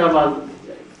Subhadra was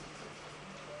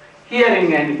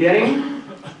hearing and hearing.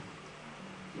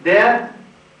 There,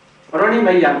 Roni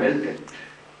Maya melted.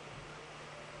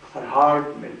 Her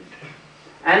heart melted.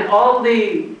 And all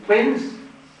the twins,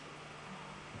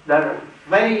 they are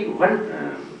very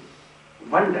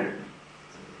wondered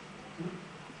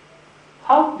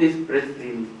how this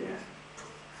president is there.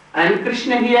 And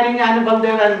Krishna hearing and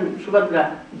Baladev and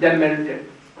Subhadra, they melted.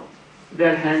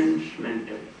 Their hands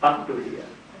melted up to here.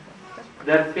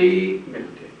 Their feet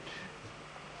melted.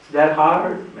 Their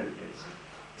heart melted.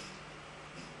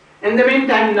 In the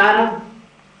meantime, Narad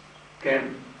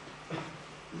came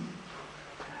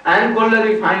and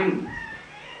Golari find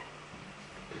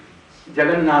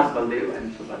Jagannath, Baladev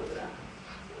and Subhadra.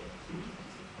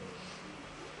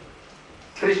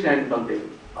 Krishna and Baladev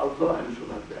also and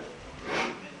Subhadra.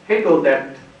 He told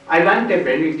that, I want a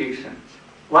benediction.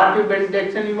 What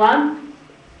benediction you want?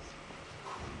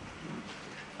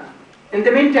 In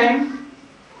the meantime,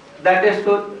 that is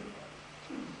so,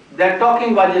 their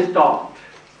talking was stopped.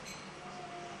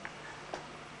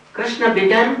 Krishna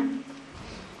became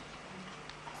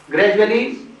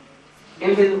gradually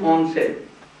in his own shape,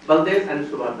 Baldev and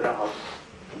Subhadra also.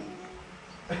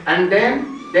 And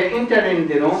then they entered in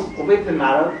the room with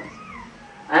Narad,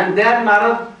 and there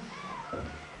Narad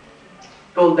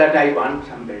told that I want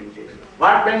some benediction.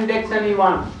 What benediction he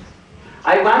wants?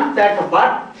 I want that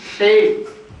what shape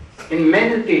in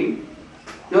melting,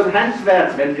 your hands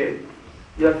were melted,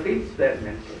 your feet were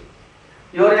melted,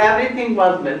 your everything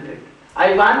was melted.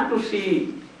 I want to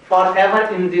see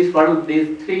forever in this world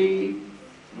these three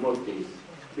murtis,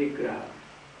 Vigraha.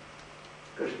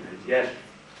 Krishna, yes.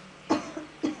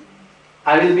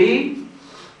 I will be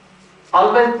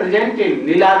always present in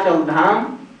Nilachal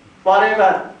Dham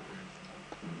forever.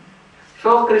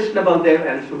 So Krishna, Baldev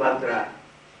and Subhadra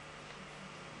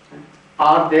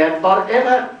are there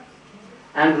forever,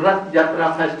 and Rath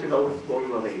Jatra festival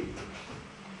goes away.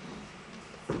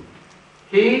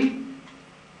 He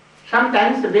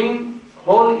sometimes being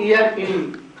whole year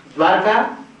in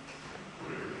Dwarka,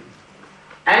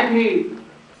 and he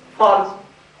for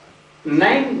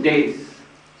 9 days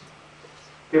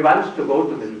he wants to go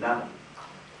to Vrindavan.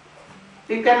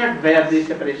 He cannot bear the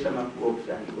separation of gops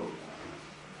and gops.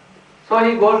 So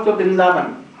he goes to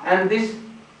Vrindavan, and this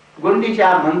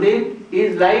Gundicha Mandir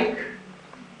is like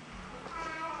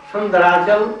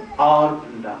Sundarachal or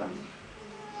Vrindavan.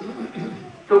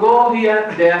 To go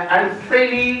here, there, and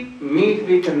freely meet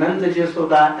with Nanda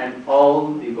Jasoda and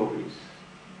all the gopis.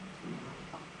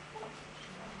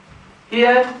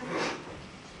 Here,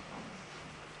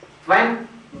 when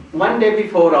one day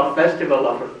before of festival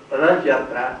of Rath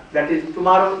Yatra, that is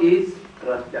tomorrow is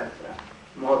Rath Yatra,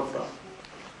 Mahotsav.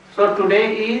 So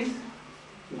today is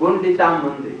Gundicha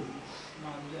Mandir.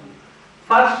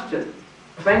 First,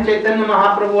 when Chaitanya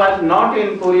Mahaprabhu was not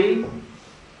in Puri,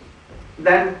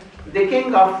 then the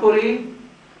king of Puri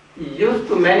used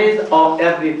to manage of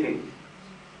everything.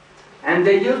 And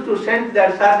they used to send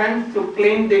their servants to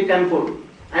clean the temple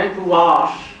and to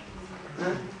wash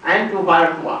and to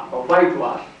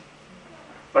whitewash.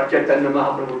 But Chaitanya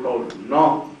Mahaprabhu told,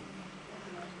 no.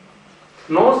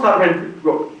 No servant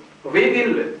will go. We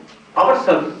will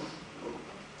ourselves.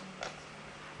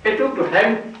 He took to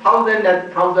hand thousands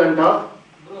and thousands of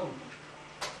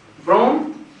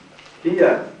broom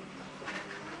here,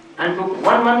 and took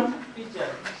one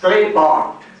clay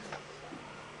pot,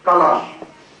 colors,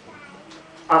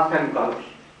 earthen colors,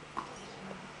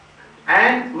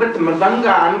 and with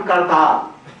mridanga and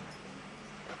kartal,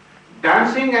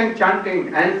 dancing and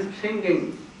chanting and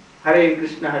singing Hare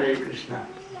Krishna, Hare Krishna.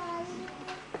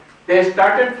 They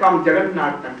started from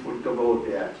Jagannath temple to go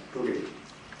there today.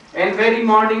 And very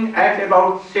morning at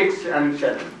about 6 and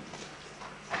 7.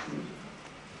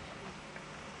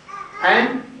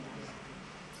 And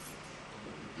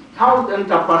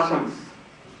thousands of persons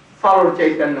followed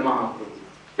Chaitanya Mahaprabhu.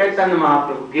 Chaitanya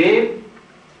Mahaprabhu gave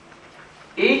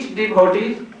each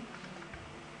devotee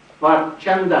for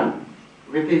chandan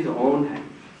with his own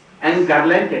hands and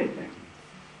garlanded them.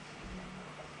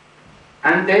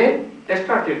 And they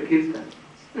started kirtan.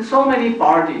 And so many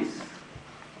parties,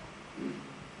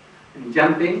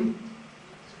 jumping,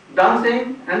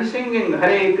 dancing and singing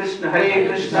Hare Krishna,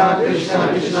 Krishna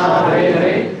Krishna, Hare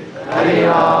Hare, Hare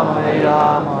Rama,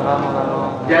 Rama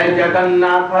Rama. Jai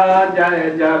Jagannatha, Jai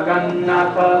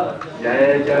Jagannatha,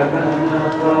 Jai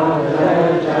Jagannatha, Jai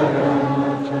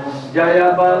Jagannatha. Jaya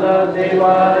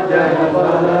Baladeva, Jaya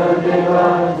Baladeva,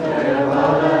 Jaya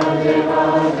Baladeva,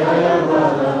 Jaya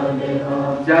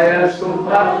Baladeva. Jaya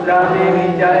Subhadra Devi,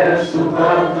 Jaya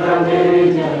Subhadra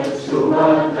Devi, Jaya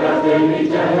Subhadra Devi,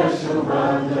 Jaya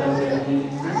Subhadra Devi.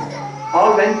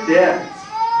 All went there.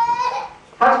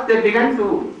 First they began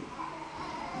to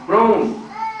broom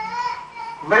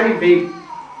very big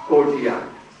courtyard.